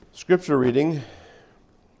Scripture reading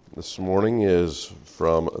this morning is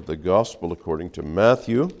from the Gospel according to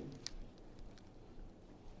Matthew,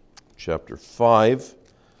 chapter 5.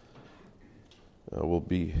 We'll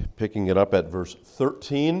be picking it up at verse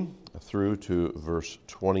 13 through to verse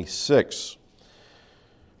 26.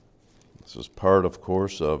 This is part, of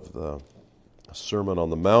course, of the Sermon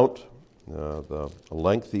on the Mount, the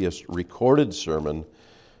lengthiest recorded sermon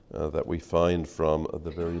that we find from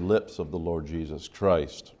the very lips of the Lord Jesus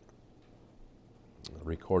Christ,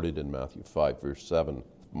 recorded in Matthew 5, verse 7,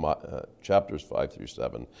 chapters 5 through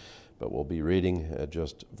 7. But we'll be reading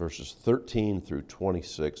just verses 13 through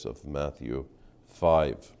 26 of Matthew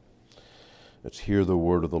 5. Let's hear the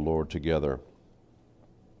word of the Lord together.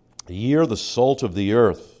 Ye are the salt of the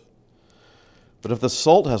earth. But if the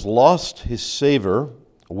salt has lost his savor,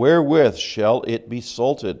 wherewith shall it be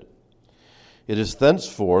salted? It is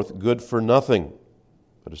thenceforth good for nothing,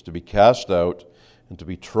 but is to be cast out and to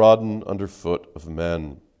be trodden under foot of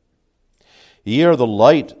men. Ye are the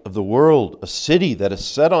light of the world. A city that is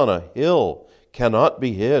set on a hill cannot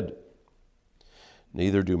be hid.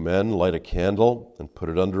 Neither do men light a candle and put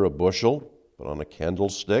it under a bushel, but on a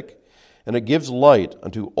candlestick, and it gives light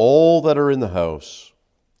unto all that are in the house.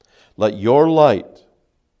 Let your light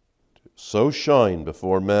so shine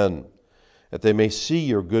before men, that they may see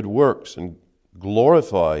your good works and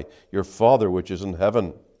glorify your Father which is in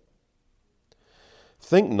heaven.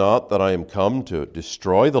 Think not that I am come to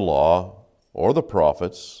destroy the law or the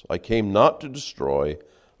prophets. I came not to destroy,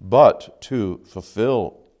 but to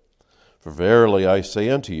fulfill. For verily I say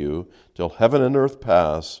unto you, till heaven and earth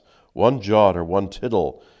pass, one jot or one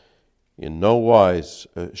tittle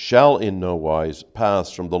shall in no wise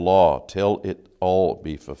pass from the law, till it all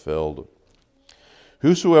be fulfilled.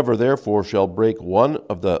 Whosoever therefore shall break one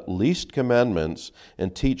of the least commandments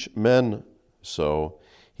and teach men so,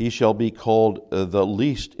 he shall be called the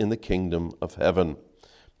least in the kingdom of heaven.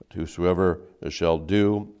 But whosoever shall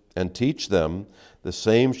do and teach them, the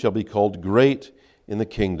same shall be called great in the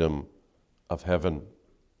kingdom of heaven.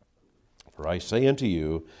 For I say unto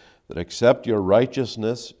you, that except your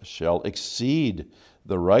righteousness shall exceed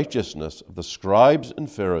the righteousness of the scribes and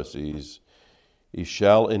Pharisees, ye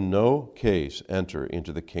shall in no case enter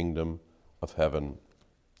into the kingdom of heaven.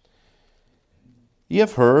 Ye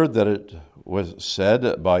have heard that it was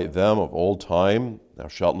said by them of old time, Thou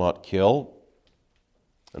shalt not kill,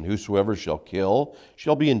 and whosoever shall kill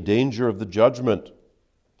shall be in danger of the judgment.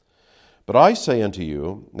 But I say unto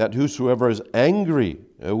you, that whosoever is angry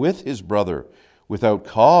with his brother without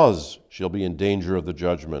cause shall be in danger of the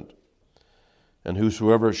judgment. And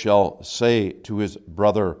whosoever shall say to his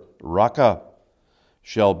brother, Raca,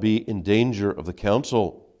 shall be in danger of the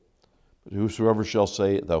council. But whosoever shall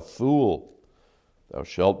say, Thou fool, thou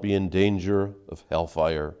shalt be in danger of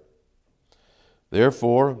hellfire.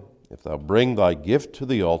 Therefore, if thou bring thy gift to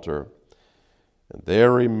the altar, and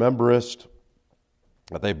there rememberest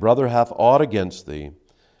that thy brother hath aught against thee,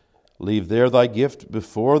 leave there thy gift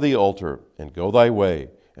before the altar, and go thy way,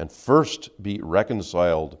 and first be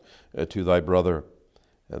reconciled to thy brother,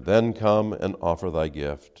 and then come and offer thy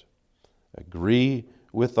gift. Agree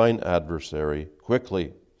with thine adversary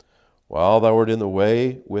quickly, while thou art in the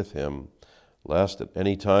way with him, lest at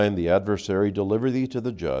any time the adversary deliver thee to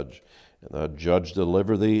the judge, and the judge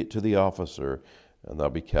deliver thee to the officer, and thou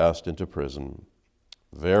be cast into prison.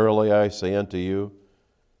 Verily I say unto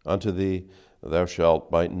thee, thou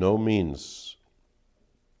shalt by no means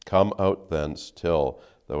come out thence till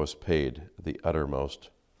thou hast paid the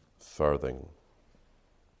uttermost farthing.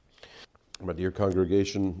 My dear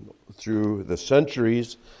congregation, through the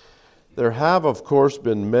centuries, there have, of course,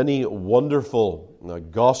 been many wonderful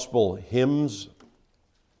gospel hymns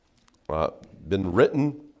been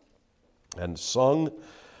written and sung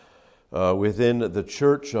within the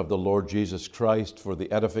church of the Lord Jesus Christ for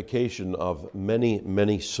the edification of many,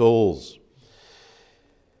 many souls.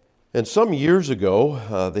 And some years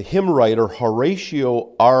ago, the hymn writer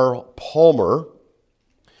Horatio R. Palmer,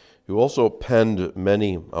 who also penned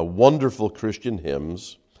many wonderful Christian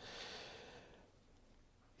hymns,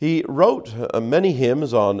 he wrote many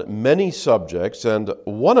hymns on many subjects, and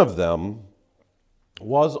one of them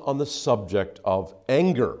was on the subject of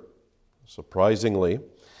anger. Surprisingly,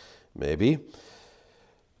 maybe.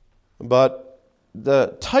 But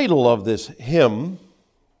the title of this hymn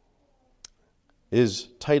is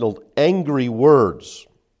titled Angry Words,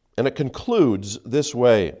 and it concludes this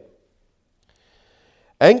way.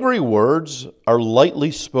 Angry words are lightly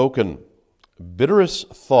spoken,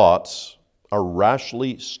 bitterest thoughts are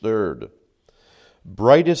rashly stirred.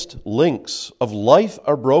 Brightest links of life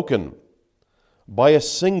are broken by a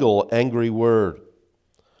single angry word.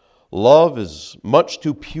 Love is much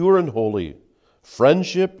too pure and holy.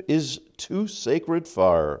 Friendship is too sacred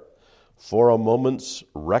far for a moment's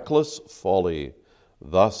reckless folly,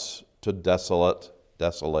 thus to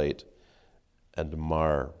desolate, and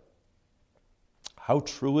mar. How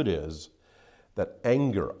true it is that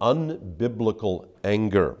anger, unbiblical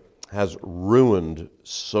anger, has ruined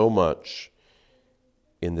so much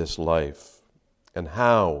in this life, and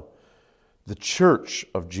how the Church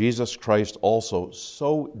of Jesus Christ also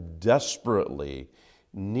so desperately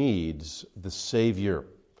needs the Savior.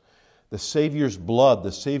 The Savior's blood,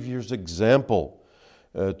 the Savior's example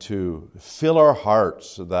to fill our hearts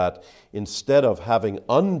so that instead of having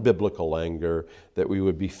unbiblical anger, that we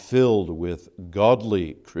would be filled with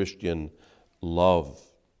godly Christian love.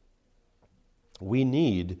 We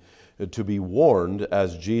need to be warned,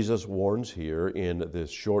 as Jesus warns here in this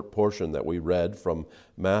short portion that we read from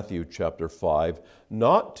Matthew chapter 5,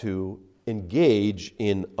 not to engage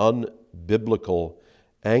in unbiblical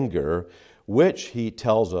anger, which he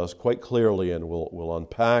tells us quite clearly, and we'll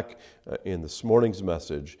unpack in this morning's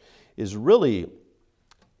message, is really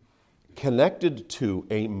connected to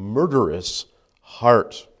a murderous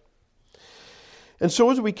heart. And so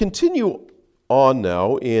as we continue on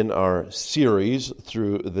now in our series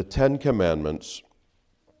through the Ten Commandments,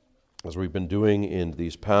 as we've been doing in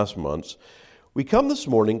these past months, we come this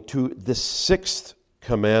morning to the sixth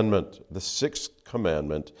commandment,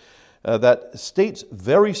 that states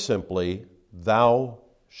very simply, "Thou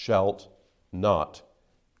shalt not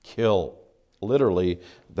kill." Literally,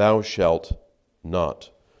 "Thou shalt not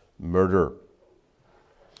murder."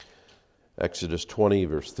 Exodus 20,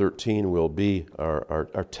 verse 13 will be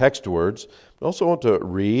our text words. I also want to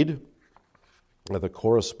read the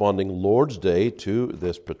corresponding Lord's Day to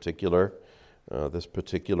this particular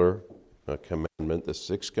commandment, the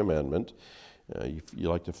sixth commandment. If you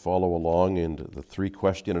like to follow along, and the 3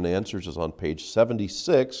 question and answers is on page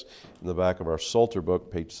 76 in the back of our Psalter book,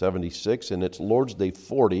 page 76, and it's Lord's Day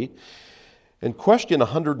 40. And question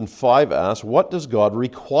 105 asks, what does God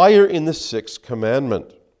require in the sixth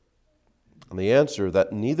commandment? And the answer,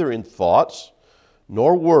 that neither in thoughts,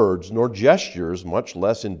 nor words, nor gestures, much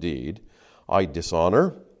less in deed, I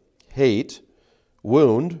dishonor, hate,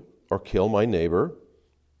 wound, or kill my neighbor,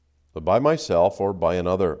 but by myself or by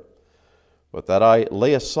another. But that I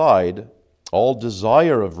lay aside all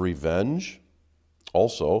desire of revenge,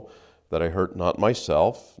 also that I hurt not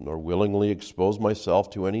myself, nor willingly expose myself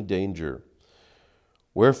to any danger.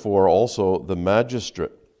 Wherefore also the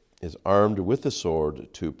magistrate is armed with the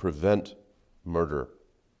sword to prevent murder.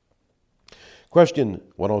 Question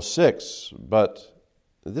 106, but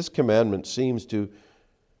this commandment seems to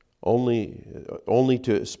only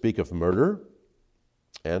to speak of murder.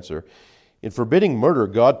 Answer, in forbidding murder,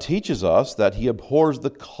 God teaches us that he abhors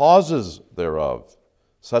the causes thereof,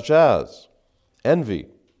 such as envy,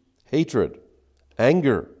 hatred,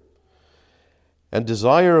 anger, and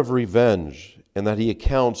desire of revenge, and that he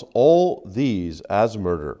accounts all these as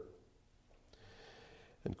murder.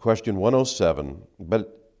 And question 107,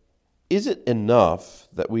 but is it enough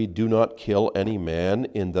that we do not kill any man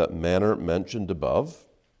in the manner mentioned above?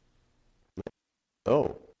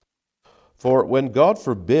 No. For when God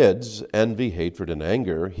forbids envy, hatred, and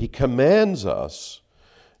anger, he commands us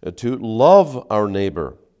to love our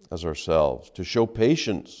neighbor as ourselves, to show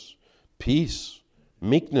patience, peace,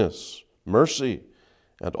 meekness, mercy,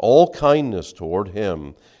 and all kindness toward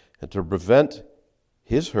him, and to prevent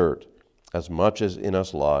his hurt as much as in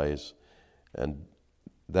us lies, and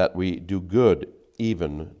that we do good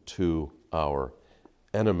even to our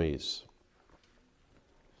enemies.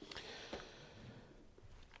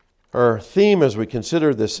 Our theme as we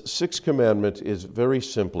consider this sixth commandment is very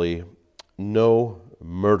simply, no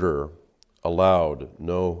murder allowed.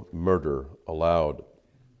 No murder allowed.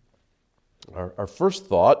 Our first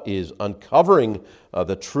thought is uncovering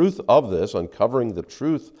the truth of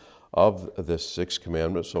this, sixth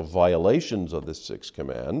commandment, so violations of this sixth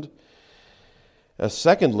command.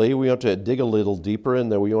 Secondly, we want to dig a little deeper,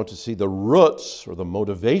 and then we want to see the roots or the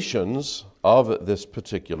motivations of this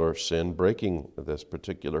particular sin, breaking this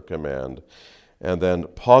particular command, and then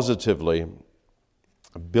positively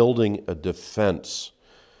building a defense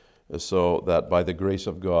so that by the grace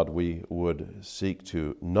of God we would seek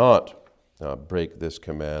to not break this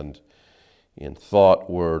command in thought,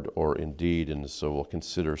 word, or in deed. And so we'll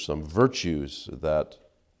consider some virtues that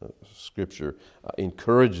Scripture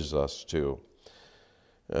encourages us to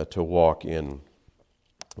walk in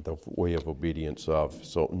the way of obedience of.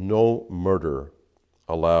 So no murder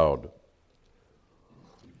allowed.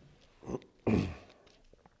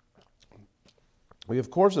 We, of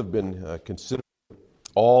course, have been considering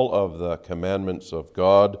all of the commandments of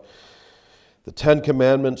God, the Ten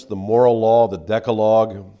Commandments, the moral law, the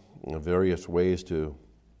Decalogue, various ways to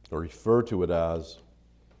refer to it as.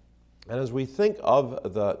 And as we think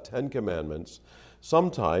of the Ten Commandments,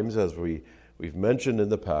 sometimes, as we've mentioned in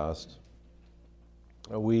the past,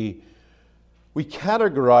 we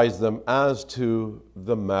categorize them as to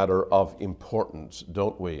the matter of importance,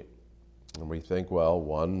 don't we? And we think, well,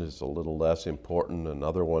 one is a little less important,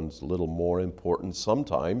 another one's a little more important.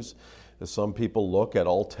 Sometimes some people look at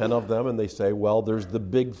all 10 of them and they say, well, there's the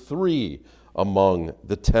big three among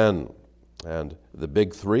the 10. And the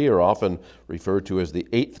big three are often referred to as the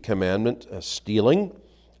 8th commandment, stealing,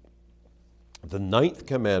 the 9th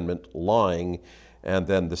commandment, lying, and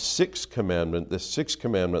then the 6th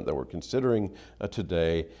commandment, that we're considering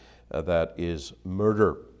today, that is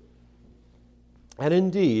murder. And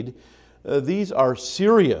indeed, these are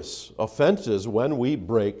serious offenses when we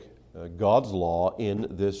break God's law in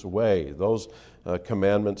this way. Those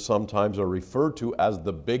commandments sometimes are referred to as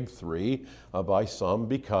the big three by some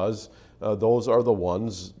because those are the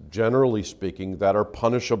ones, generally speaking, that are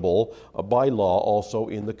punishable by law also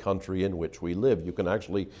in the country in which we live. You can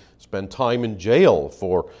actually spend time in jail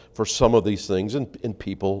for some of these things, and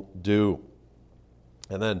people do.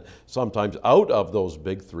 And then sometimes out of those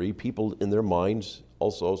big three, people in their minds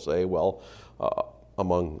also say, well,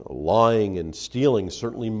 among lying and stealing,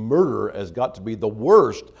 certainly murder has got to be the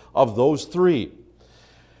worst of those three.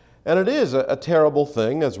 And it is a terrible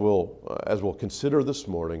thing, as we'll consider this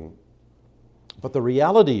morning. But the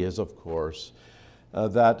reality is, of course,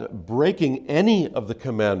 that breaking any of the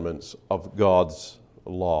commandments of God's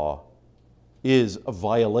law is a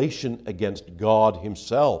violation against God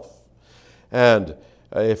Himself. And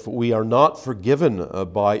if we are not forgiven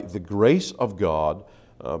by the grace of God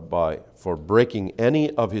for breaking any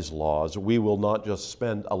of His laws, we will not just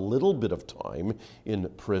spend a little bit of time in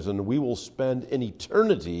prison, we will spend an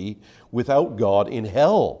eternity without God in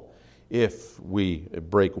hell if we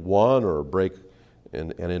break one or break.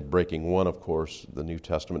 And in breaking one, of course, the New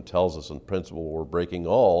Testament tells us in principle we're breaking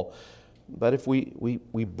all. But if we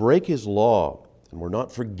break His law and we're not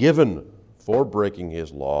forgiven for breaking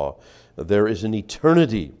His law, there is an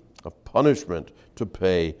eternity of punishment to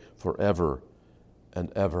pay forever and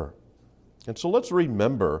ever. And so let's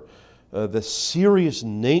remember the serious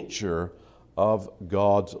nature of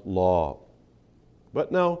God's law.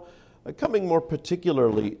 But now, coming more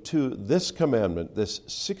particularly to this commandment, this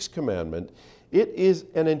 6th commandment, it is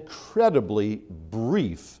an incredibly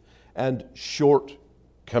brief and short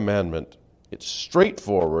commandment. It's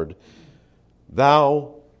straightforward.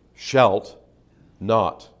 Thou shalt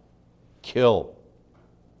not kill.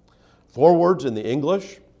 4 words in the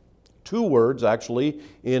English, 2 words actually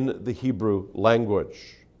in the Hebrew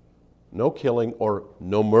language. No killing or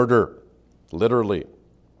no murder, literally.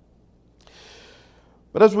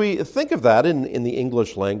 But as we think of that in the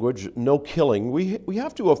English language, no killing, we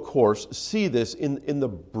have to, of course, see this in the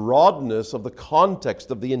broadness of the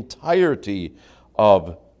context of the entirety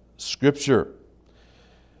of Scripture.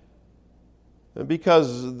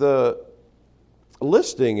 Because the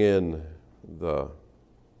listing in the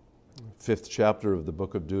 5th chapter of the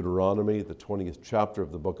book of Deuteronomy, the 20th chapter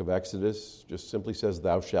of the book of Exodus, just simply says,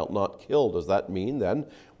 thou shalt not kill. Does that mean then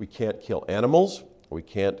we can't kill animals? We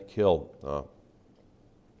can't kill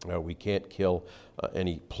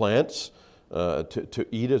any plants to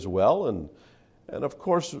eat as well. And of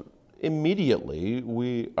course, immediately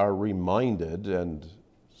we are reminded, and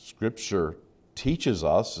Scripture teaches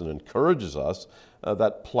us and encourages us,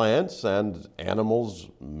 that plants and animals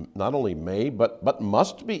not only may, but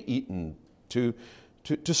must be eaten to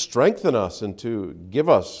strengthen us and to give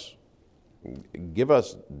us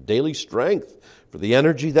daily strength for the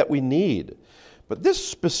energy that we need. But this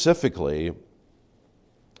specifically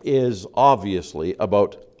is obviously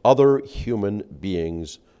about other human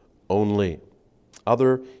beings only.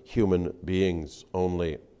 Other human beings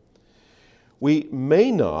only. We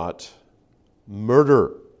may not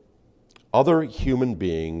murder other human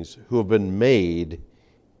beings who have been made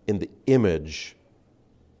in the image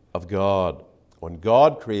of God. When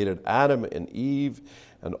God created Adam and Eve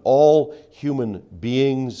and all human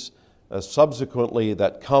beings subsequently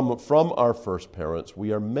that come from our first parents,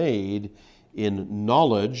 we are made in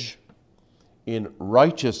knowledge, in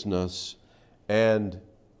righteousness, and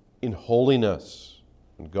in holiness.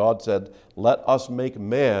 And God said, let us make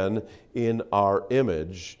man in our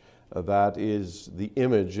image. That is the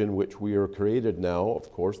image in which we are created now.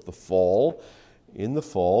 Of course, the fall. In the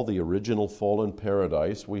fall, the original fallen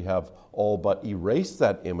paradise, we have all but erased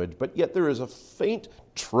that image, but yet there is a faint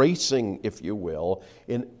tracing, if you will,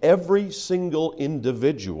 in every single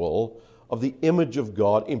individual of the image of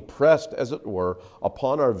God impressed, as it were,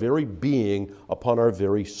 upon our very being, upon our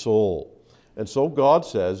very soul. And so God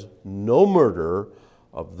says, no murder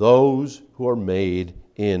of those who are made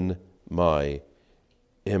in my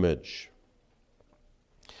image.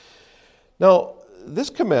 Now, this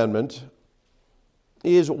commandment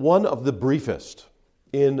is one of the briefest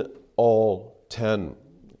in all 10.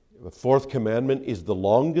 The fourth commandment is the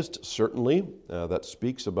longest, certainly, that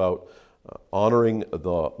speaks about honoring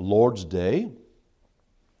the Lord's Day.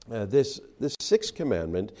 This sixth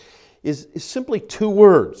commandment is simply two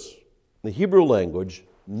words. In the Hebrew language,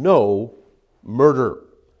 no murder.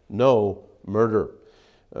 No murder.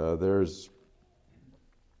 There's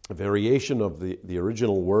a variation of the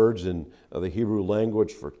original words in the Hebrew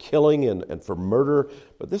language for killing and for murder,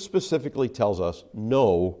 but this specifically tells us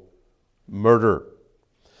no murder.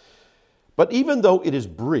 But even though it is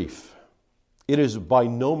brief, it is by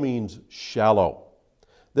no means shallow.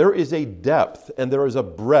 There is a depth and there is a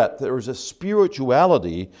breadth, there is a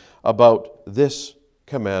spirituality about this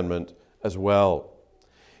commandment as well.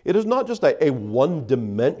 It is not just a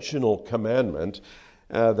one-dimensional commandment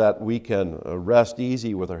that we can rest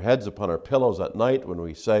easy with our heads upon our pillows at night when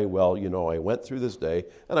we say, well, you know, I went through this day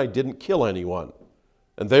and I didn't kill anyone.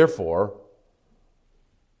 And therefore,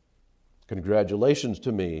 congratulations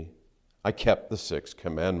to me, I kept the sixth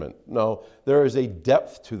commandment. No, there is a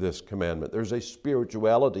depth to this commandment. There's a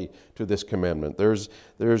spirituality to this commandment. There's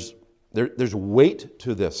weight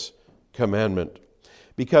to this commandment.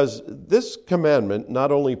 Because this commandment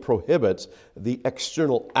not only prohibits the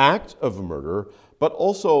external act of murder, but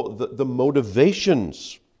also the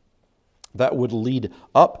motivations that would lead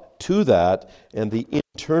up to that and the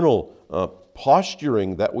internal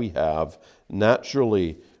posturing that we have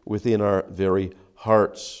naturally within our very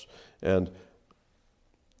hearts. And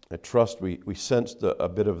I trust we sensed a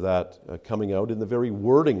bit of that coming out in the very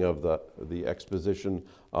wording of the exposition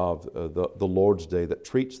of the Lord's Day that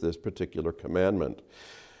treats this particular commandment.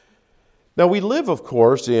 Now, we live, of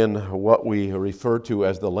course, in what we refer to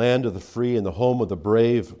as the land of the free and the home of the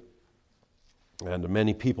brave. And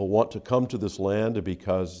many people want to come to this land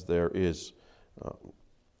because there is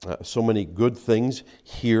so many good things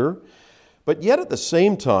here. But yet at the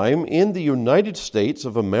same time, in the United States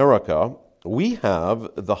of America, we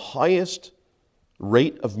have the highest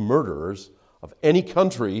rate of murders of any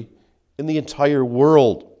country in the entire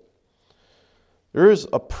world. There is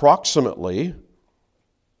approximately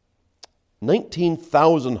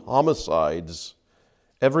 19,000 homicides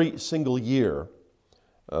every single year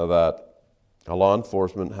that law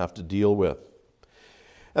enforcement have to deal with.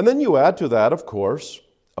 And then you add to that, of course,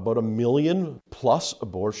 about 1 million plus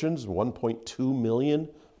abortions, 1.2 million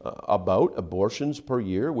about abortions per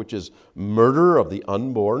year, which is murder of the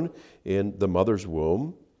unborn in the mother's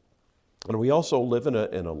womb. And we also live in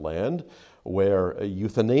a land where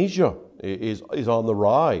euthanasia is on the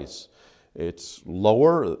rise. It's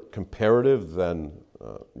lower comparative than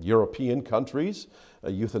European countries.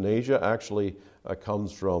 Euthanasia actually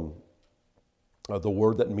comes from the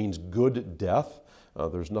word that means good death.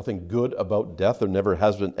 There's nothing good about death. There never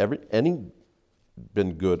has been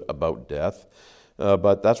been good about death.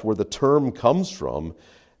 But that's where the term comes from.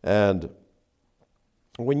 And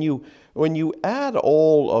when you add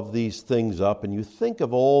all of these things up and you think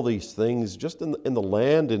of all these things just in the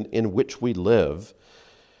land in which we live,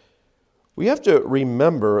 we have to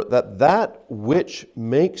remember that which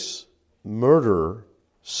makes murder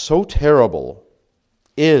so terrible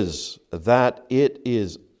is that it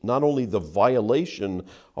is not only the violation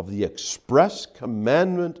of the express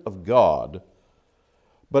commandment of God,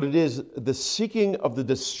 but it is the seeking of the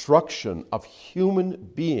destruction of human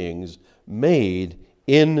beings made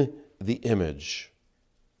in the image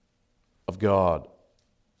of God.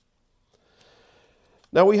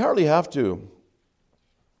 Now, we hardly have to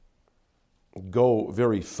go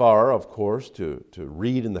very far, of course, to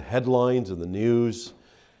read in the headlines and the news,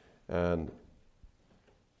 and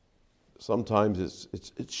sometimes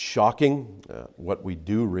it's shocking what we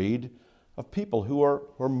do read of people who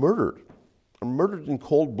are murdered in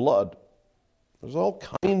cold blood. There's all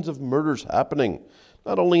kinds of murders happening,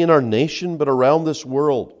 not only in our nation, but around this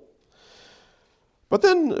world. But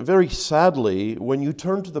then, very sadly, when you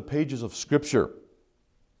turn to the pages of Scripture,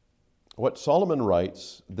 what Solomon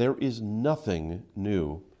writes, there is nothing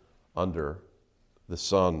new under the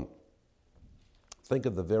sun. Think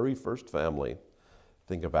of the very first family.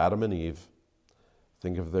 Think of Adam and Eve.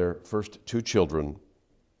 Think of their first two children,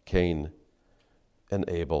 Cain and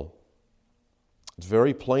Abel. It's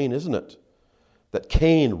very plain, isn't it, that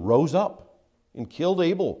Cain rose up and killed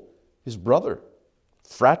Abel, his brother,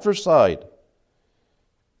 fratricide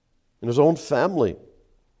in his own family.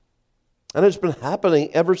 And it's been happening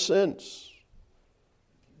ever since.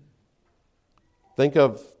 Think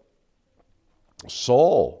of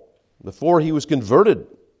Saul. Before he was converted,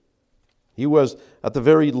 he was at the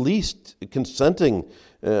very least consenting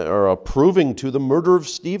or approving to the murder of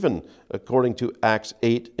Stephen, according to Acts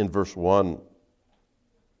 8 in verse 1.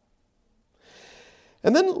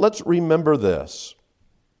 And then let's remember this,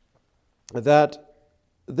 that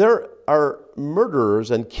there are murderers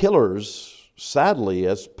and killers, sadly,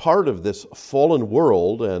 as part of this fallen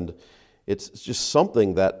world, and it's just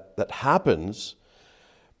something that happens.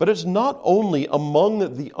 But it's not only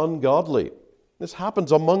among the ungodly. This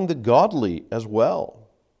happens among the godly as well.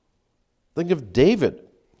 Think of David.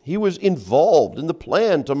 He was involved in the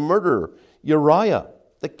plan to murder Uriah,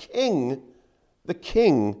 the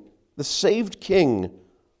saved king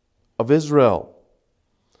of Israel.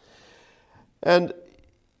 And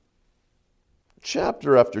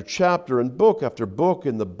chapter after chapter and book after book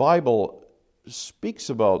in the Bible speaks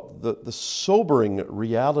about the sobering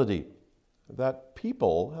reality that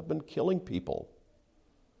people have been killing people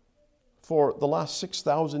for the last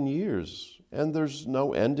 6,000 years, and there's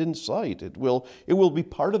no end in sight. It will be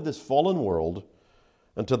part of this fallen world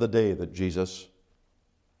until the day that Jesus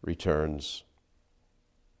returns.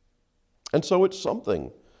 And so it's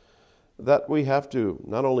something that we have to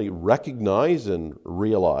not only recognize and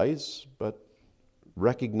realize, but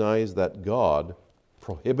recognize that God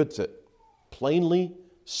prohibits it plainly,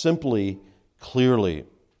 simply, clearly.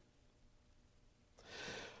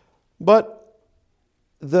 But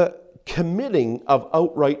the committing of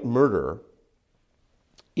outright murder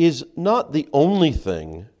is not the only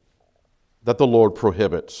thing that the Lord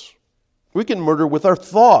prohibits. We can murder with our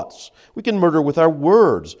thoughts. We can murder with our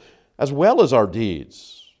words as well as our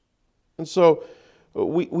deeds. And so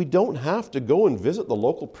we don't have to go and visit the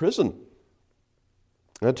local prison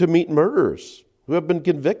to meet murderers who have been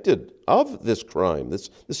convicted of this crime, this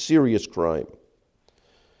serious crime.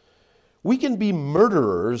 We can be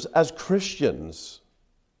murderers as Christians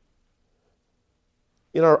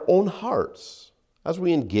in our own hearts as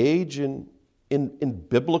we engage in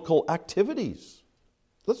biblical activities.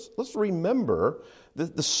 Let's remember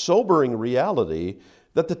the sobering reality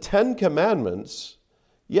that the Ten Commandments,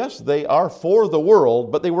 yes, they are for the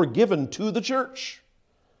world, but they were given to the church.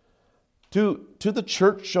 To the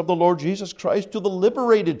church of the Lord Jesus Christ, to the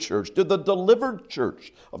liberated church, to the delivered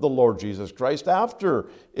church of the Lord Jesus Christ. After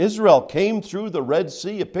Israel came through the Red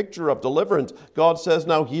Sea, a picture of deliverance, God says,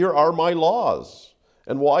 now here are my laws.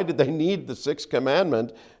 And why did they need the sixth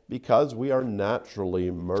commandment? Because we are naturally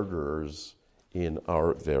murderers in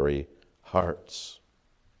our very hearts.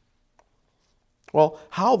 Well,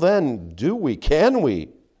 how then can we,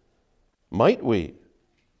 might we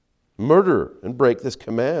murder and break this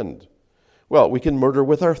command? Well, we can murder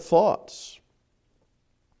with our thoughts.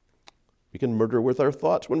 We can murder with our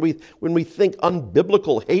thoughts. When we think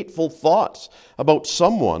unbiblical, hateful thoughts about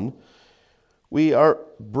someone, we are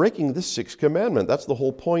breaking the sixth commandment. That's the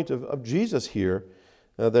whole point of Jesus here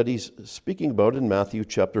that he's speaking about in Matthew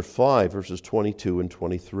chapter 5, verses 22 and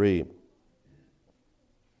 23.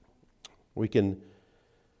 We can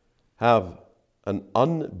have an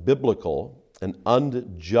unbiblical and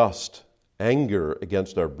unjust anger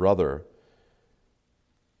against our brother,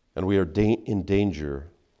 and we are in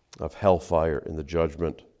danger of hellfire in the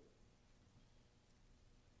judgment.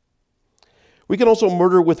 We can also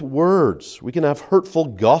murder with words. We can have hurtful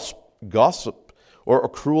gossip or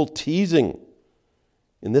cruel teasing.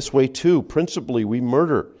 In this way too, principally, we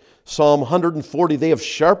murder. Psalm 140, they have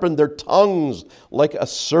sharpened their tongues like a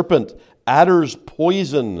serpent. Adder's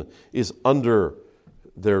poison is under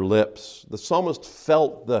their lips. The psalmist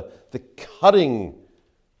felt the cutting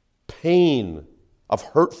pain of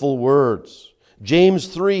hurtful words. James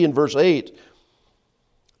 3 in verse 8,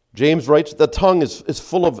 James writes, the tongue is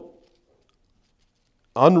full of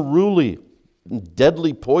unruly,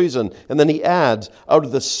 deadly poison. And then he adds, out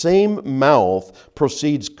of the same mouth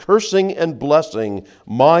proceeds cursing and blessing.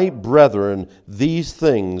 My brethren, these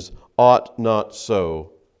things ought not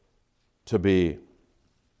so to be.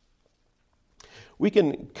 We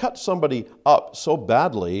can cut somebody up so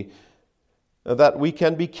badly that we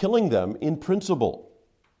can be killing them in principle.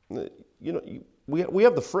 You know, we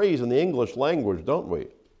have the phrase in the English language, don't we?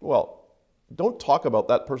 Well, don't talk about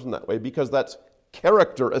that person that way, because that's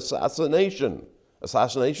character assassination.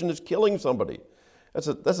 Assassination is killing somebody. That's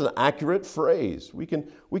an accurate phrase. We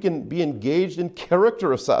can be engaged in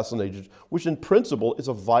character assassination, which in principle is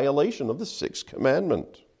a violation of the sixth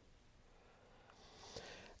commandment.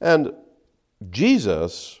 And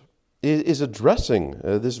Jesus is addressing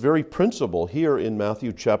this very principle here in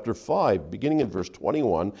Matthew chapter 5, beginning in verse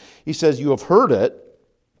 21. He says, you have heard it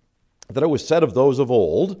that it was said of those of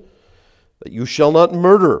old, that you shall not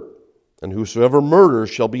murder, and whosoever murders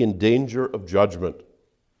shall be in danger of judgment.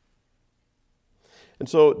 And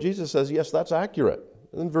so Jesus says, yes, that's accurate.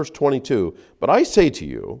 And then verse 22, but I say to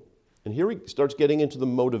you, and here he starts getting into the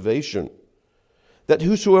motivation, that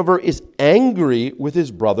whosoever is angry with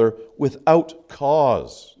his brother without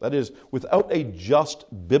cause, that is, without a just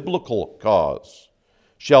biblical cause,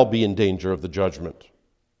 shall be in danger of the judgment.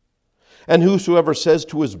 And whosoever says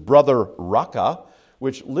to his brother, Raka,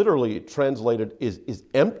 which literally translated is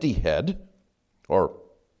empty head, or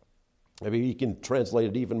maybe you can translate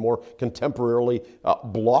it even more contemporarily,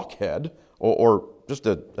 blockhead, or just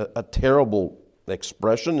a terrible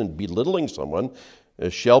expression and belittling someone,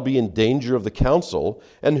 shall be in danger of the council.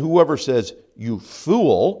 And whoever says, you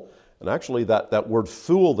fool, and actually that word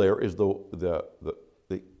fool there is the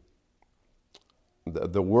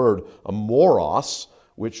word moros,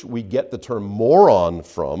 which we get the term moron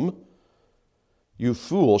from. You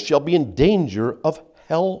fool, shall be in danger of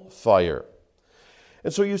hellfire.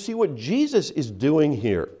 And so you see what Jesus is doing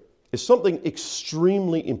here is something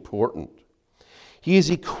extremely important. He is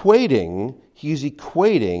equating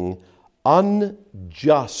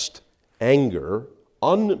unjust anger,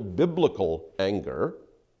 unbiblical anger,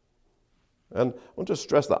 and I want to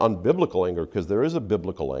stress the unbiblical anger because there is a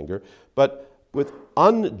biblical anger, but with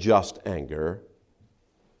unjust anger,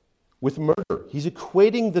 with murder. He's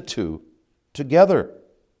equating the two together.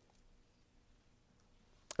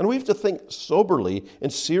 And we have to think soberly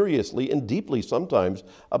and seriously and deeply sometimes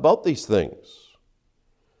about these things.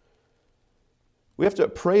 We have to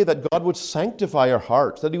pray that God would sanctify our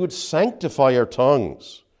hearts, that He would sanctify our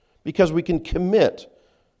tongues, because we can commit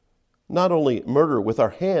not only murder with our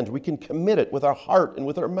hands, we can commit it with our heart and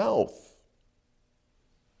with our mouth.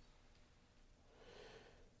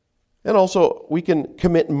 And also, we can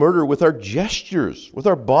commit murder with our gestures, with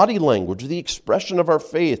our body language, the expression of our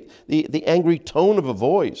faith, the angry tone of a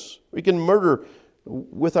voice. We can murder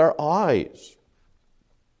with our eyes.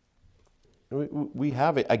 We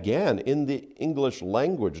have it, again, in the English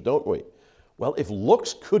language, don't we? Well, if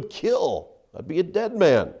looks could kill, I'd be a dead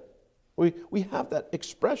man. We have that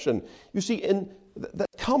expression. You see, and that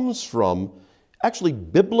comes from actually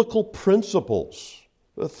biblical principles.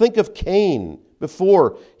 Think of Cain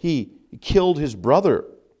before he killed his brother.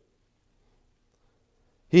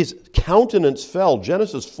 His countenance fell,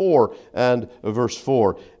 Genesis 4 and verse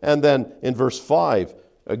 4. And then in verse 5,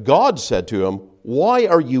 God said to him, why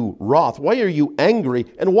are you wroth? Why are you angry?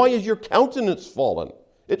 And why is your countenance fallen?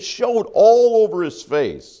 It showed all over his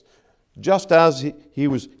face, just as he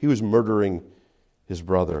was murdering his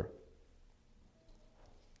brother.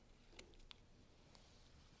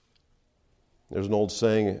 There's an old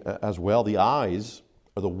saying as well, the eyes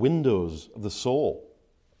are the windows of the soul.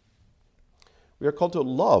 We are called to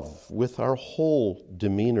love with our whole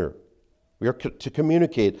demeanor. We are to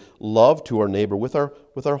communicate love to our neighbor with our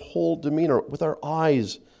whole demeanor, with our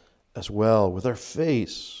eyes as well, with our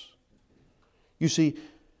face. You see,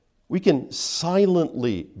 we can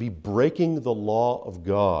silently be breaking the law of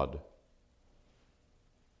God,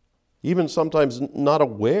 even sometimes not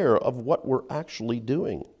aware of what we're actually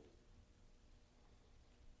doing.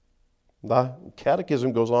 The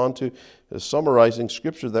Catechism goes on to summarizing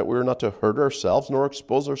Scripture that we're not to hurt ourselves nor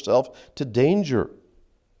expose ourselves to danger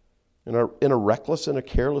in a reckless and a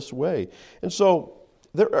careless way. And so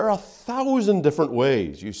there are 1,000 different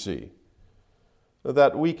ways, you see,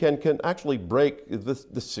 that we can actually break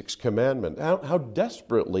the sixth commandment. How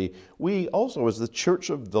desperately we also, as the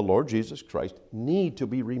Church of the Lord Jesus Christ, need to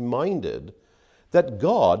be reminded that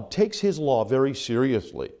God takes His law very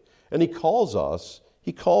seriously. And He calls us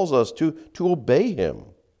to obey Him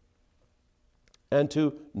and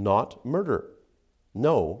to not murder.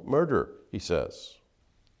 No murder, He says.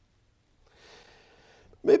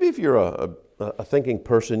 Maybe if you're a thinking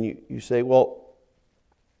person, you say, well,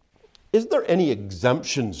 is there any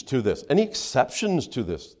exemptions to this, any exceptions to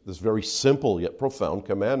this very simple yet profound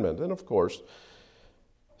commandment? And of course,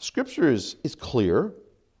 Scripture is clear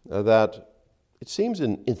that it seems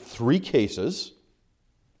in 3 cases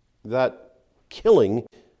that killing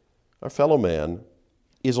our fellow man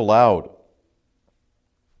is allowed.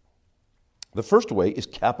 The first way is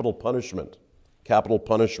capital punishment. Capital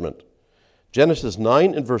punishment. Genesis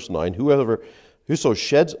 9 and verse 9, whoso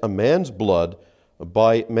sheds a man's blood,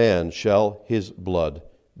 by man shall his blood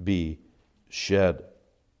be shed.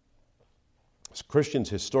 As Christians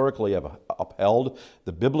historically have upheld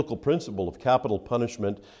the biblical principle of capital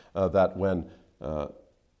punishment, that when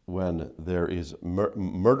there is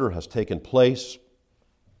murder has taken place,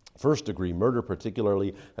 first-degree murder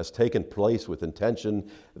particularly has taken place with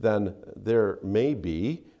intention, then there may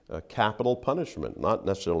be capital punishment. Not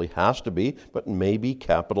necessarily has to be, but maybe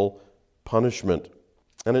capital punishment.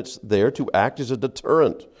 And it's there to act as a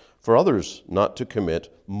deterrent for others not to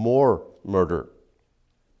commit more murder.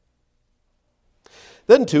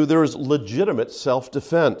 Then, too, there is legitimate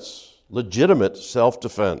self-defense. Legitimate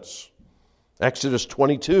self-defense. Exodus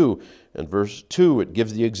 22 and verse 2, it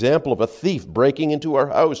gives the example of a thief breaking into our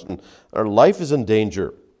house and our life is in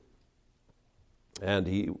danger. And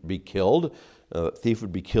he would be killed. The thief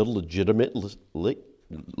would be killed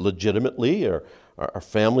legitimately. Our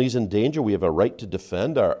family's in danger. We have a right to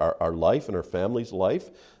defend our life and our family's life.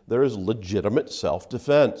 There is legitimate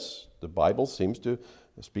self-defense. The Bible seems to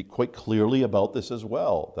speak quite clearly about this as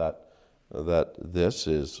well, that this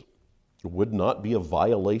would not be a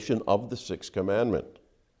violation of the sixth commandment.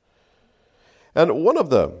 And one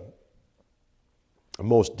of the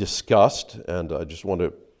most discussed, and I just want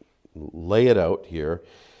to lay it out here,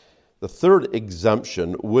 the third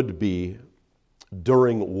exemption would be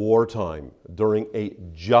during wartime, during a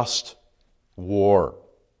just war.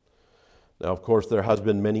 Now, of course, there has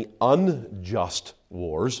been many unjust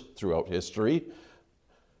wars throughout history.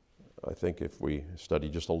 I think if we study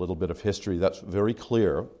just a little bit of history, that's very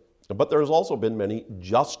clear. But there's also been many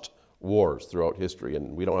just wars throughout history,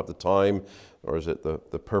 and we don't have the time, or is it the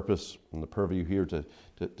purpose and the purview here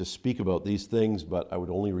to speak about these things, but I would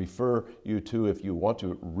only refer you to, if you want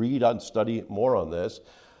to read and study more on this,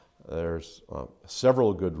 there's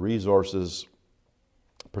several good resources,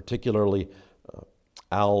 particularly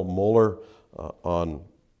Al Mohler on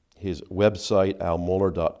his website,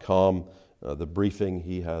 almohler.com. The briefing,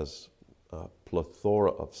 he has a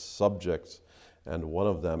plethora of subjects, and one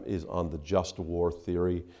of them is on the just war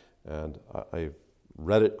theory, and I've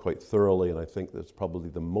read it quite thoroughly, and I think that's probably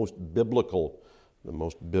the most biblical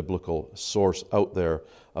source out there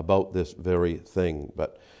about this very thing.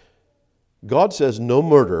 But God says no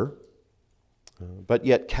murder, but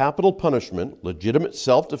yet capital punishment, legitimate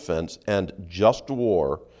self-defense, and just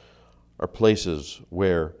war are places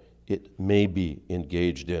where it may be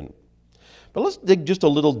engaged in. But let's dig just a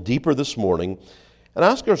little deeper this morning and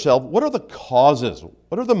ask ourselves, what are the causes?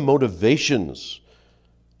 What are the motivations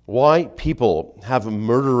why people have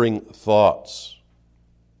murdering thoughts?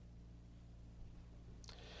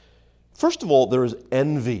 First of all, there is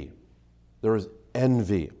envy. There is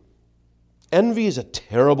envy. Envy is a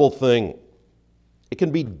terrible thing. It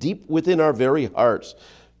can be deep within our very hearts.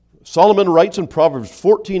 Solomon writes in Proverbs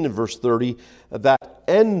 14 and verse 30 that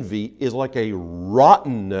envy is like a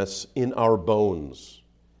rottenness in our bones.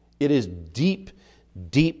 It is deep,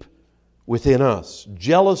 deep within us.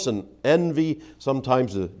 Jealous and envy,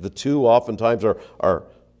 sometimes the two oftentimes are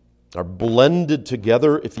blended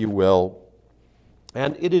together, if you will.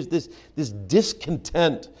 And it is this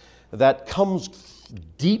discontent that comes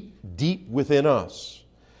deep, deep within us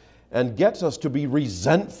and gets us to be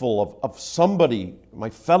resentful of somebody, my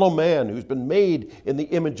fellow man, who's been made in the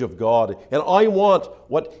image of God. And I want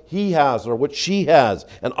what he has or what she has,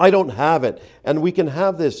 and I don't have it. And we can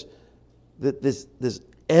have this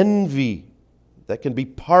envy that can be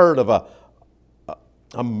part of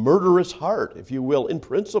a murderous heart, if you will, in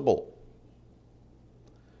principle.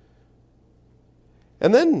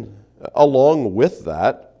 And then, along with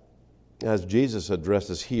that, as Jesus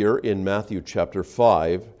addresses here in Matthew chapter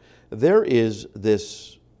 5, there is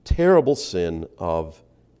this terrible sin of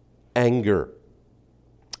anger,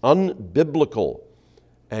 unbiblical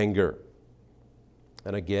anger.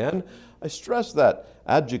 And again, I stress that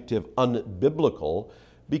adjective unbiblical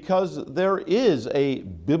because there is a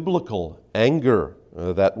biblical anger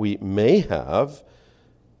that we may have,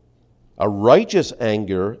 a righteous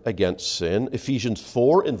anger against sin. Ephesians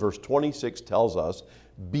 4 in verse 26 tells us,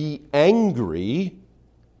 be angry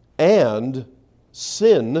and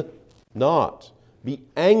sin not. Be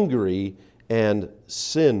angry and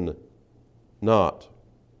sin not.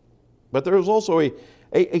 But there is also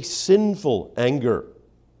a sinful anger.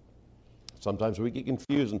 Sometimes we get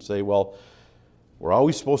confused and say, well, we're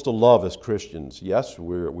always supposed to love as Christians. Yes,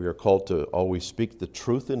 we are called to always speak the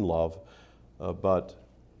truth in love, but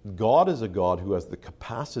God is a God who has the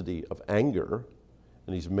capacity of anger,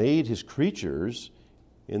 and He's made His creatures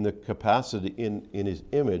in the capacity in His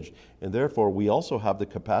image, and therefore we also have the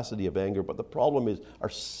capacity of anger. But the problem is our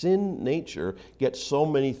sin nature gets so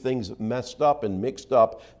many things messed up and mixed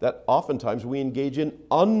up that oftentimes we engage in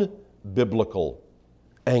unbiblical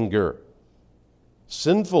anger,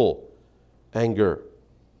 sinful anger.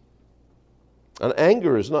 And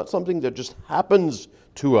anger is not something that just happens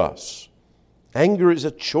to us. Anger is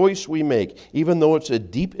a choice we make, even though it's a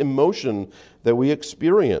deep emotion that we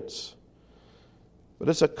experience. But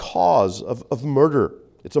it's a cause of murder.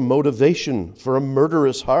 It's a motivation for a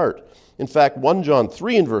murderous heart. In fact, 1 John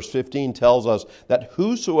 3 and verse 15 tells us that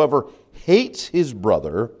whosoever hates his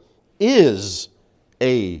brother is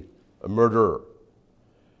a murderer.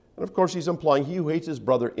 And of course, he's implying he who hates his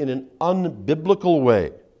brother in an unbiblical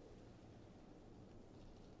way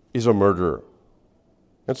is a murderer.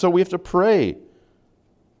 And so we have to pray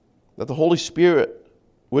that the Holy Spirit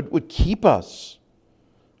would keep us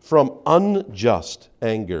from unjust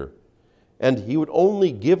anger, and he would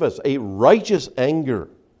only give us a righteous anger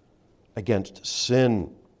against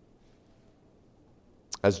sin,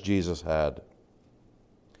 as Jesus had.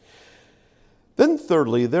 Then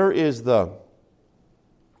thirdly, there is the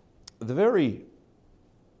very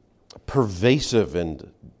pervasive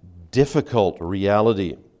and difficult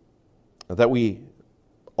reality that we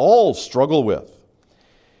all struggle with.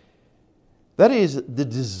 That is the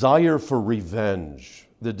desire for revenge.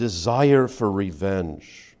 The desire for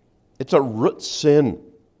revenge. It's a root sin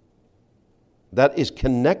that is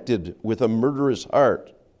connected with a murderous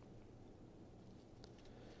heart.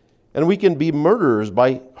 And we can be murderers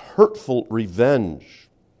by hurtful revenge.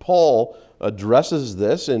 Paul addresses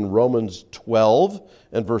this in Romans 12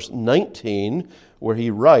 and verse 19, where he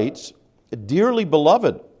writes, "Dearly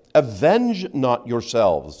beloved, avenge not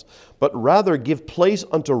yourselves, but rather give place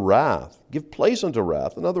unto wrath." Give place unto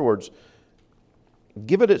wrath. In other words,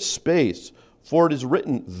 give it its space. For it is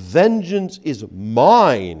written, "Vengeance is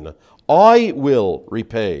mine, I will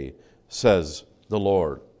repay, says the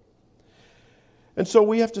Lord." And so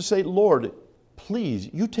we have to say, Lord,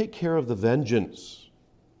 please, you take care of the vengeance.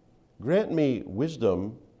 Grant me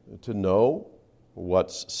wisdom to know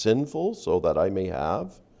what's sinful so that I may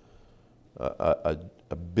have a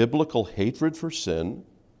biblical hatred for sin.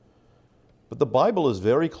 But the Bible is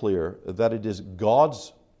very clear that it is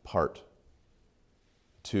God's part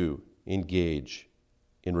to engage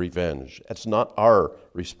in revenge. It's not our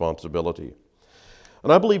responsibility.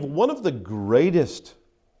 And I believe one of the greatest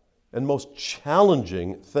and most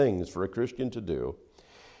challenging things for a Christian to do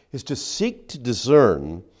is to seek to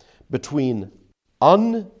discern between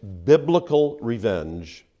unbiblical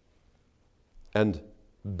revenge and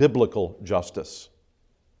biblical justice.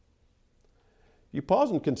 You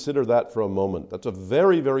pause and consider that for a moment. That's a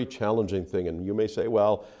very, very challenging thing. And you may say,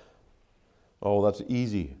 well, that's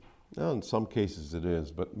easy. Well, in some cases it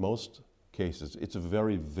is, but most cases it's a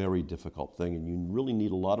very, very difficult thing. And you really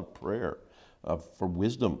need a lot of prayer for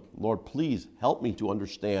wisdom. Lord, please help me to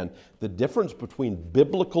understand the difference between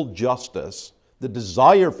biblical justice, the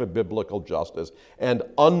desire for biblical justice, and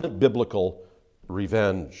unbiblical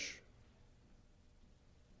revenge.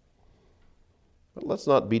 But let's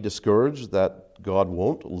not be discouraged that God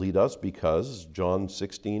won't lead us, because John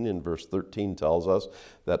 16 in verse 13 tells us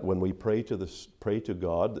that when we pray to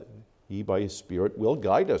God, He by His Spirit will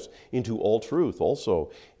guide us into all truth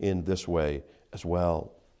also in this way as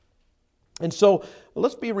well. And so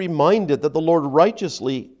let's be reminded that the Lord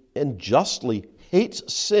righteously and justly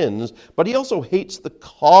hates sins, but He also hates the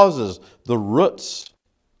causes, the roots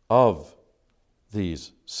of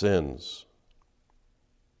these sins.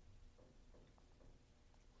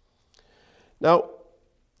 Now,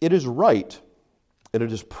 it is right and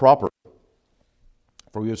it is proper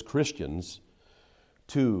for we as Christians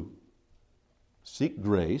to seek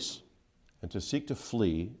grace and to seek to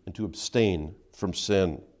flee and to abstain from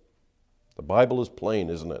sin. The Bible is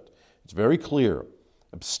plain, isn't it? It's very clear.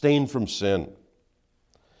 Abstain from sin.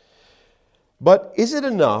 But is it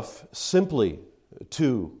enough simply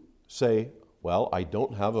to say, well, I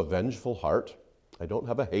don't have a vengeful heart. I don't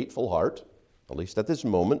have a hateful heart, at least at this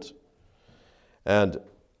moment. And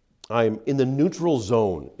I'm in the neutral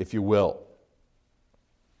zone, if you will.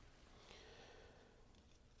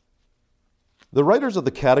 The writers of the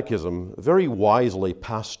Catechism very wisely,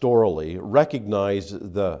 pastorally, recognize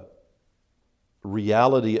the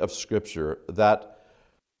reality of Scripture that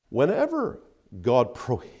whenever God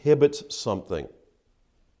prohibits something,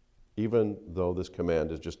 even though this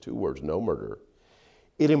command is just 2 words, no murder,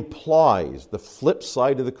 it implies, the flip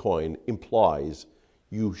side of the coin implies,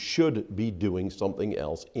 you should be doing something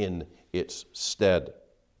else in its stead.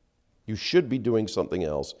 You should be doing something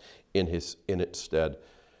else in its stead.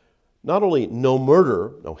 Not only no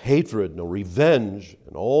murder, no hatred, no revenge,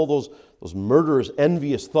 and all those murderous,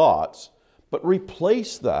 envious thoughts, but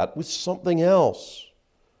replace that with something else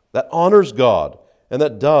that honors God and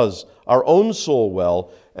that does our own soul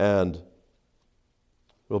well and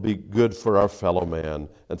will be good for our fellow man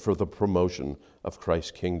and for the promotion of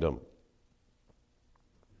Christ's kingdom.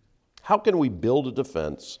 How can we build a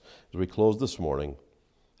defense, as we close this morning,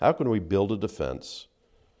 how can we build a defense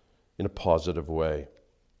in a positive way?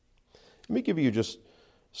 Let me give you just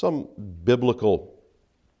some biblical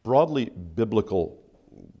broadly biblical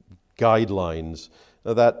guidelines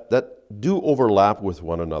that do overlap with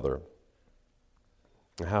one another.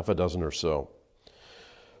 Half a dozen or so.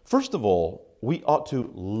 First of all, we ought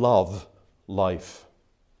to love life.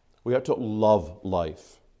 We ought to love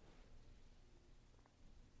life.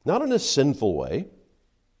 Not in a sinful way.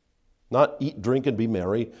 Not eat, drink, and be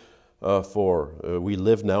merry, for we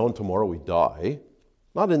live now and tomorrow we die.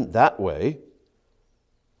 Not in that way.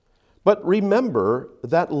 But remember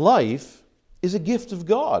that life is a gift of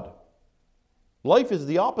God. Life is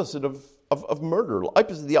the opposite of murder. Life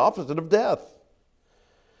is the opposite of death.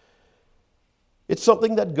 It's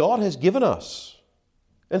something that God has given us.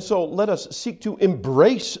 And so let us seek to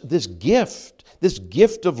embrace this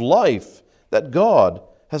gift of life that God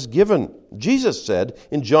has given. Jesus said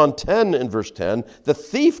in John 10 and verse 10, "The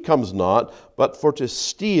thief comes not, but for to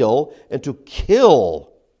steal and to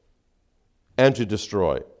kill and to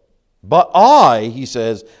destroy. But I," he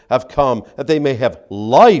says, "have come that they may have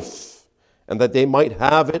life and that they might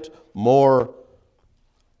have it more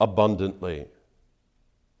abundantly."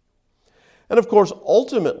 And of course,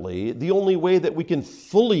 ultimately, the only way that we can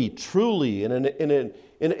fully, truly, in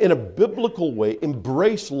a biblical way,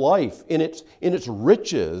 embrace life in its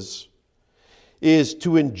riches is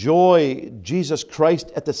to enjoy Jesus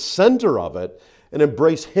Christ at the center of it and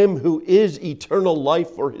embrace Him who is eternal life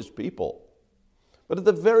for His people. But at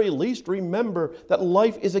the very least, remember that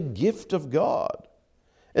life is a gift of God,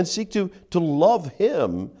 and seek to love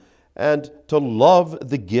Him and to love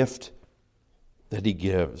the gift that He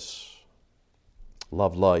gives.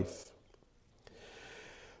 Love life.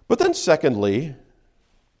 But then secondly,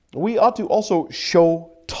 we ought to also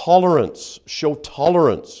show tolerance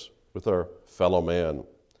with our fellow man.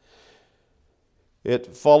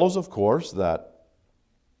 It follows, of course, that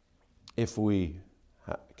if we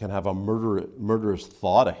can have a murderous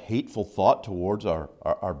thought, a hateful thought towards our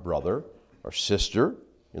brother, our sister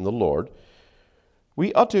in the Lord,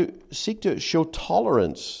 we ought to seek to show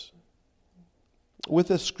tolerance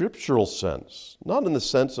with a scriptural sense, not in the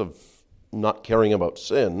sense of not caring about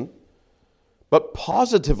sin, but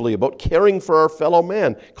positively about caring for our fellow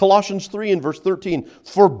man. Colossians 3 and verse 13,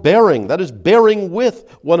 forbearing, that is bearing with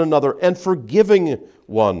one another and forgiving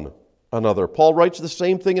one another. Paul writes the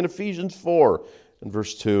same thing in Ephesians 4 and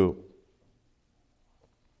verse 2.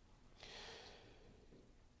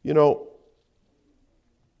 You know,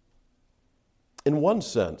 in one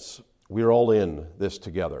sense, we're all in this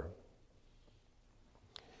together.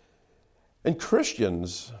 And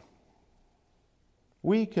Christians,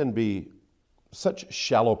 we can be such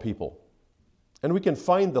shallow people, and we can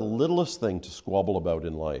find the littlest thing to squabble about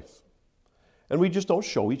in life, and we just don't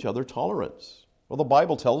show each other tolerance. Well, the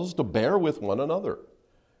Bible tells us to bear with one another,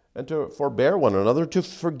 and to forbear one another, to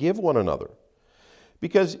forgive one another.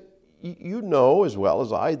 Because you know as well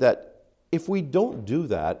as I that if we don't do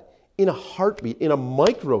that, in a heartbeat, in a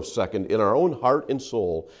microsecond, in our own heart and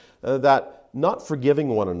soul, that not forgiving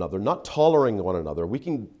one another, not tolerating one another,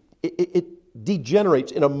 it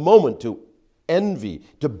degenerates in a moment to envy,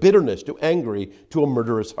 to bitterness, to angry, to a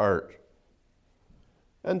murderous heart.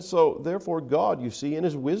 And so, therefore, God, you see, in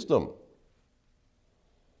His wisdom,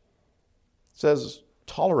 says,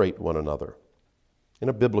 tolerate one another in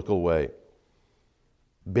a biblical way.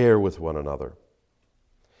 Bear with one another.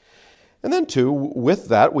 And then, too, with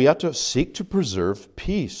that, we ought to seek to preserve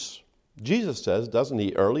peace. Jesus says, doesn't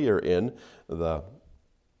He, earlier in the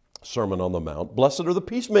Sermon on the Mount, blessed are the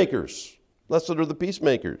peacemakers. Blessed are the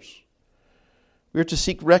peacemakers. We are to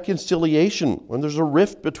seek reconciliation when there's a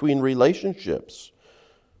rift between relationships.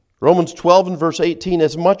 Romans 12 and verse 18,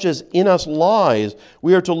 as much as in us lies,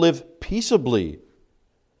 we are to live peaceably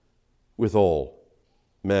with all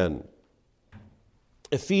men.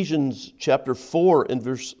 Ephesians chapter 4 and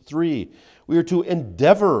verse 3, we are to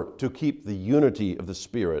endeavor to keep the unity of the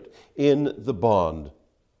Spirit in the bond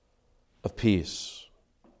of peace.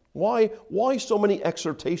 Why so many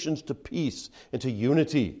exhortations to peace and to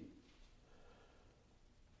unity?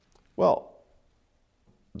 Well,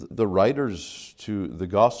 the writers to the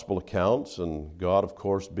gospel accounts, and God, of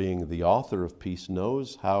course, being the author of peace,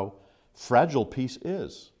 knows how fragile peace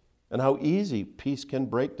is and how easy peace can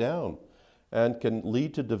break down and can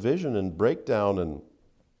lead to division and breakdown, and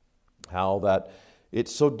how that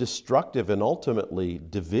it's so destructive, and ultimately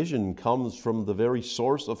division comes from the very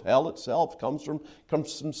source of hell itself, comes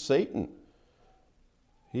from Satan.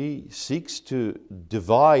 He seeks to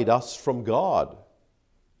divide us from God.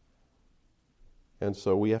 And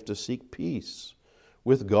so we have to seek peace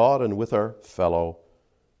with God and with our fellow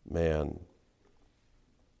man.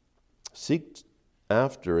 Seek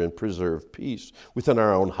after and preserve peace within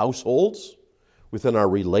our own households, within our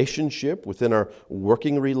relationship, within our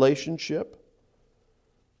working relationships.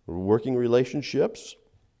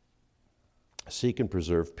 Seek and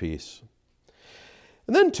preserve peace.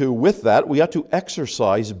 And then too, with that, we ought to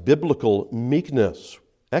exercise biblical meekness.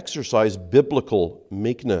 Exercise biblical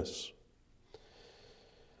meekness.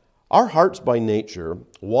 Our hearts by nature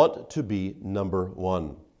want to be number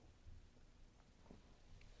one.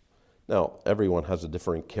 Now, everyone has a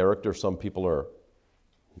different character. Some people are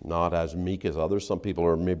not as meek as others. Some people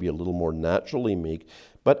are maybe a little more naturally meek.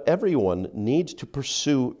 But everyone needs to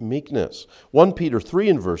pursue meekness. 1 Peter 3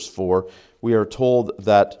 and verse 4, we are told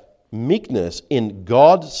that meekness in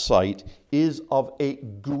God's sight is of a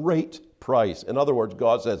great price. In other words,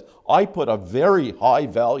 God says, I put a very high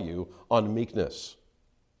value on meekness.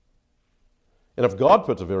 And if God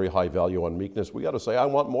puts a very high value on meekness, we got to say, I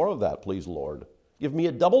want more of that, please, Lord. Give me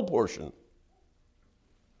a double portion.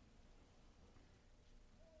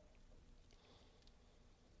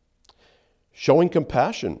 Showing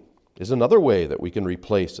compassion is another way that we can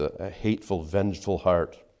replace a hateful, vengeful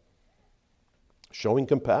heart. Showing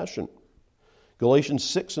compassion. Galatians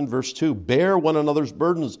 6 and verse 2, bear one another's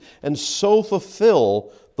burdens and so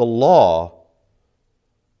fulfill the law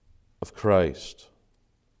of Christ.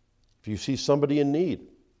 If you see somebody in need,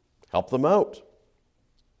 help them out.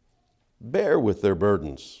 Bear with their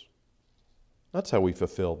burdens. That's how we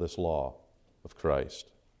fulfill this law of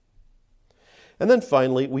Christ. And then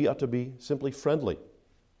finally, we ought to be simply friendly.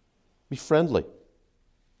 Be friendly.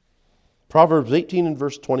 Proverbs 18 and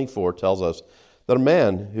verse 24 tells us that a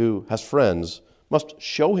man who has friends must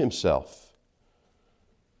show himself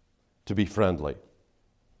to be friendly.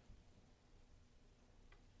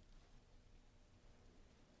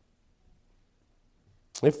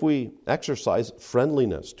 If we exercise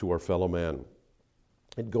friendliness to our fellow man,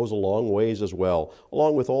 it goes a long ways as well,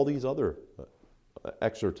 along with all these other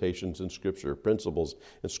exhortations in Scripture, principles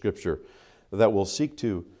in Scripture, that will seek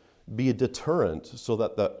to be a deterrent so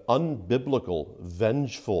that the unbiblical,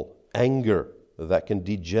 vengeful anger that can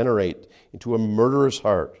degenerate into a murderous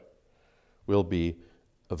heart will be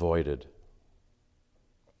avoided.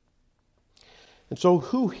 And so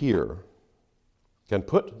who here can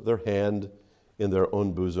put their hand in their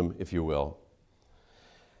own bosom, if you will,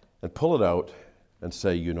 and pull it out and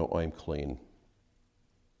say, you know, I'm clean?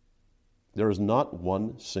 There is not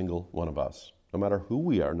one single one of us, no matter who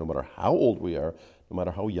we are, no matter how old we are, no matter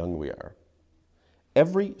how young we are.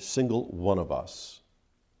 Every single one of us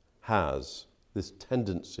has this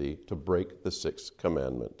tendency to break the sixth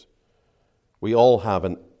commandment. We all have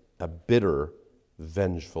a bitter,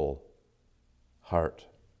 vengeful heart.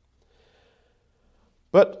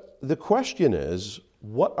 But the question is,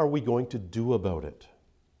 what are we going to do about it?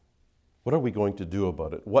 What are we going to do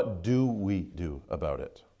about it? What do we do about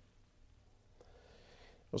it?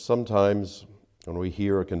 Well, sometimes when we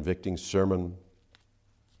hear a convicting sermon,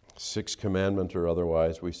 sixth commandment or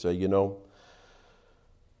otherwise, we say, you know,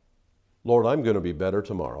 Lord, I'm going to be better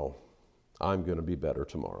tomorrow. I'm going to be better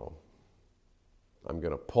tomorrow. I'm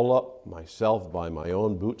going to pull up myself by my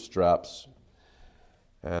own bootstraps,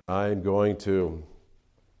 and I'm going to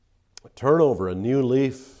turn over a new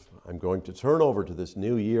leaf. I'm going to turn over to this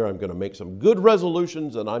new year. I'm going to make some good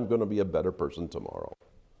resolutions, and I'm going to be a better person tomorrow.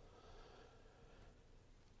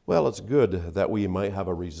 Well, it's good that we might have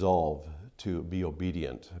a resolve to be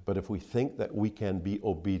obedient. But if we think that we can be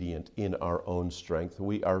obedient in our own strength,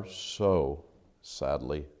 we are so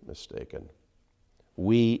sadly mistaken.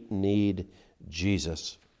 We need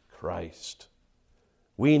Jesus Christ.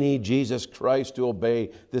 We need Jesus Christ to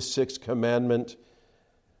obey this sixth commandment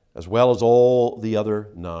as well as all the other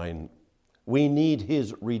 9. We need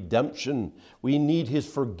His redemption. We need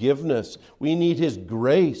His forgiveness. We need His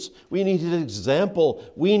grace. We need His example.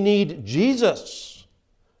 We need Jesus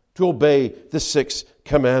to obey the sixth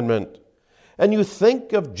commandment. And you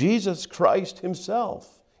think of Jesus Christ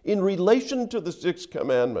Himself in relation to the sixth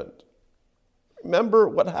commandment. Remember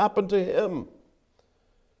what happened to Him.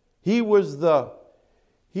 He was the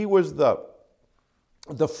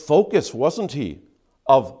focus, wasn't He,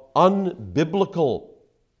 of unbiblical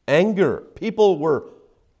anger. People were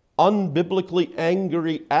unbiblically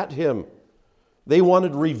angry at Him. They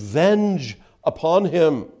wanted revenge upon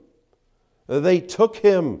Him. They took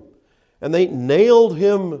Him and they nailed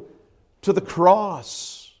Him to the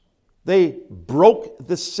cross. They broke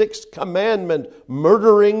the sixth commandment,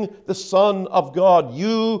 murdering the Son of God.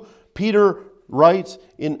 You, Peter writes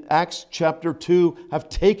in Acts chapter 2, have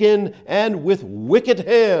taken and with wicked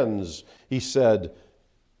hands, he said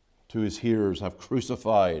to his hearers, have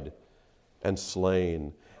crucified and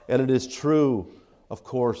slain. And it is true, of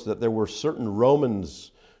course, that there were certain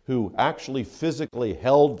Romans who actually physically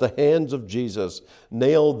held the hands of Jesus,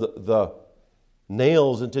 nailed the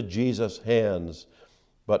nails into Jesus' hands.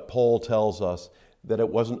 But Paul tells us that it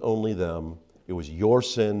wasn't only them, it was your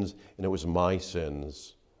sins and it was my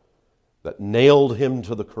sins that nailed him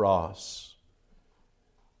to the cross.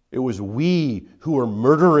 It was we who were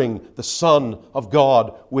murdering the Son of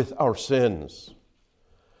God with our sins.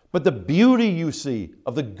 But the beauty, you see,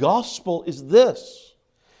 of the gospel is this,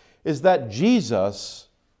 is that Jesus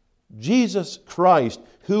Christ,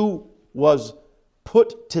 who was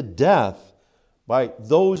put to death by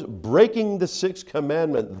those breaking the sixth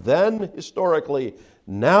commandment, then historically,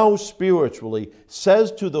 now spiritually,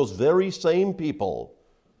 says to those very same people,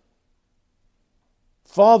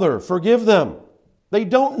 Father, forgive them. They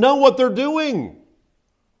don't know what they're doing.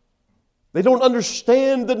 They don't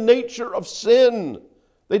understand the nature of sin.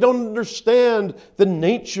 They don't understand the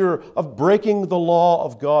nature of breaking the law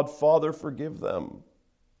of God. Father, forgive them.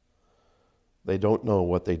 They don't know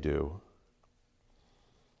what they do.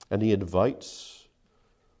 And he invites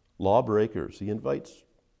lawbreakers. He invites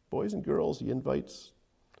boys and girls. He invites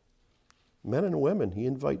men and women. He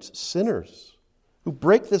invites sinners who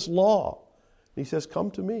break this law. He says,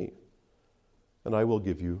 come to me, and I will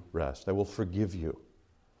give you rest. I will forgive you.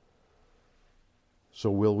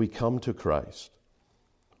 So will we come to Christ?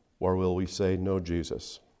 Or will we say, no,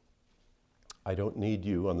 Jesus, I don't need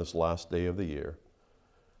you on this last day of the year.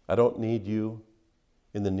 I don't need you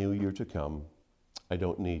in the new year to come. I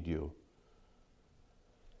don't need you.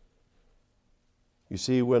 You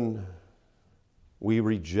see, when we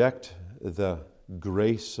reject the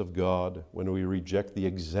grace of God, when we reject the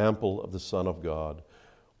example of the Son of God,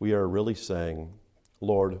 we are really saying,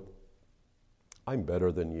 Lord, I'm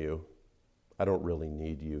better than you. I don't really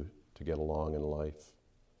need you to get along in life.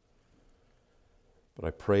 But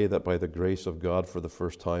I pray that by the grace of God for the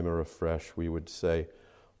first time or afresh, we would say,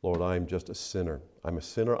 Lord, I'm just a sinner. I'm a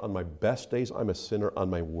sinner on my best days. I'm a sinner on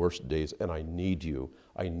my worst days, and I need you.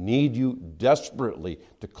 I need you desperately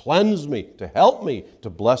to cleanse me, to help me, to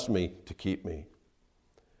bless me, to keep me.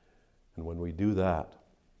 And when we do that,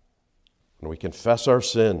 when we confess our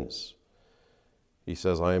sins, he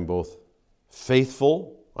says, I am both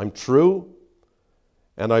faithful, I'm true,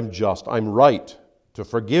 and I'm just. I'm right to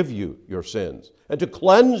forgive you your sins and to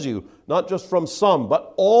cleanse you, not just from some,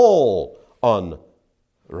 but all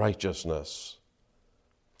unrighteousness.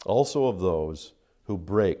 Also of those who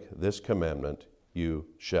break this commandment, you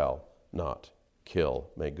shall not kill.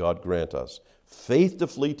 May God grant us faith to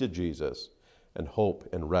flee to Jesus and hope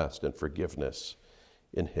and rest and forgiveness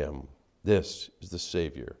in him. This is the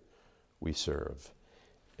Savior we serve.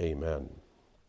 Amen.